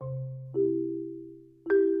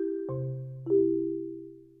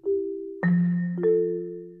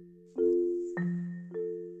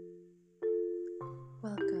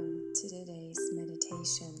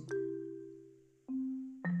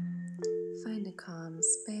Find a calm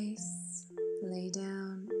space, lay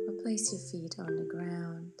down or place your feet on the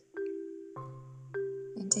ground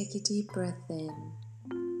and take a deep breath in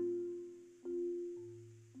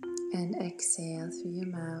and exhale through your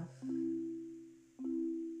mouth.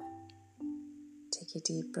 Take a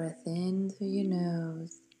deep breath in through your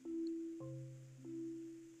nose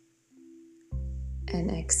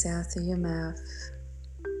and exhale through your mouth.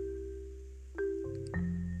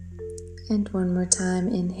 And one more time,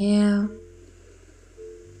 inhale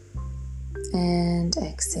and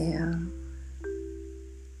exhale.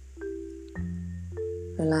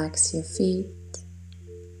 Relax your feet,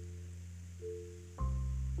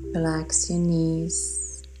 relax your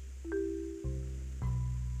knees,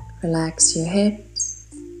 relax your hips,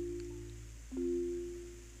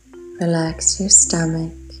 relax your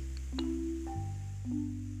stomach,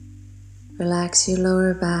 relax your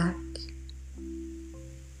lower back,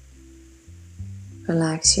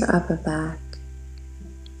 relax your upper back,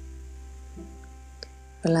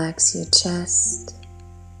 relax your chest,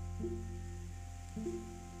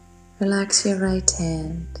 relax your right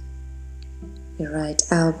hand, your right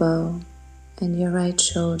elbow, and your right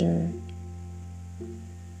shoulder.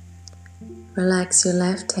 Relax your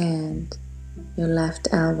left hand, your left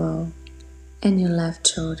elbow, and your left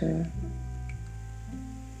shoulder.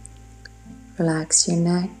 Relax your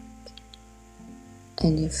neck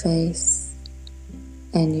and your face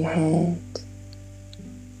and your head.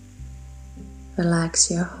 Relax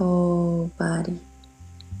your whole body.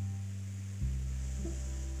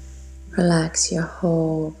 Relax your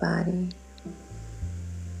whole body.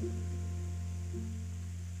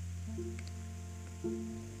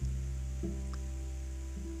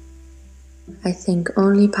 I think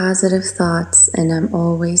only positive thoughts and I'm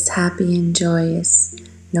always happy and joyous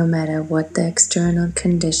no matter what the external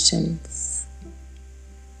conditions.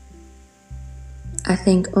 I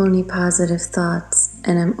think only positive thoughts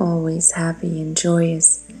and I'm always happy and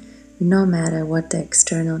joyous no matter what the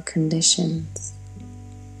external conditions.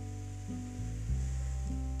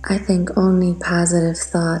 I think only positive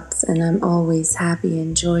thoughts and I'm always happy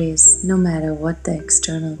and joyous no matter what the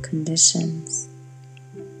external conditions.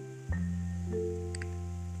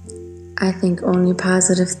 I think only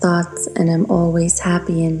positive thoughts and I'm always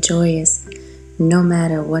happy and joyous no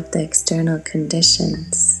matter what the external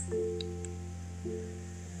conditions.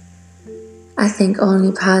 I think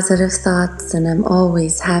only positive thoughts and I'm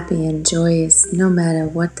always happy and joyous no matter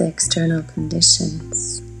what the external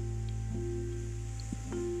conditions.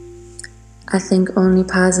 I think only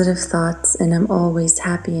positive thoughts and I'm always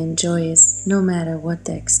happy and joyous no matter what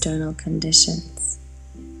the external conditions.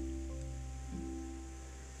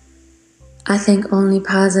 I think only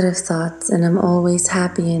positive thoughts and I'm always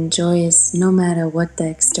happy and joyous no matter what the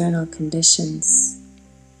external conditions.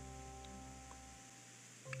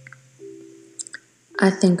 I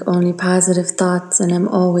think only positive thoughts and I'm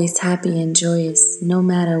always happy and joyous no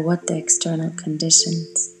matter what the external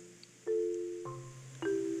conditions.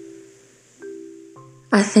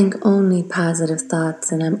 I think only positive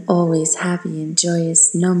thoughts and I'm always happy and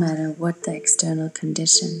joyous no matter what the external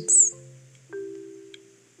conditions.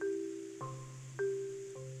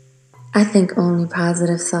 I think only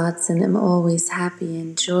positive thoughts and I'm always happy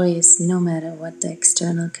and joyous no matter what the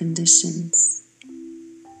external conditions.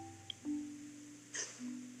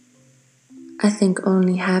 I think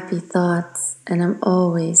only happy thoughts and I'm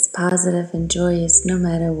always positive and joyous no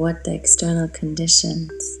matter what the external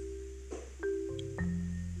conditions.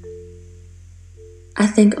 I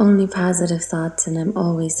think only positive thoughts and I'm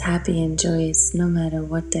always happy and joyous no matter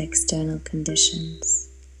what the external conditions.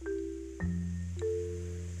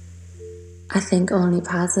 I think only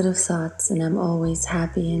positive thoughts and I'm always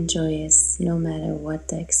happy and joyous no matter what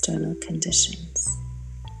the external conditions.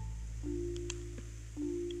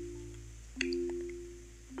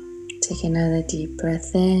 Take another deep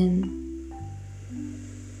breath in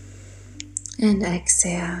and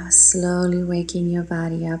exhale, slowly waking your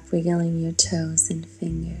body up, wiggling your toes and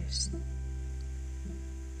fingers.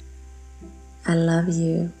 I love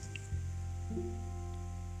you.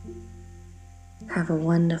 Have a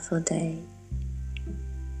wonderful day.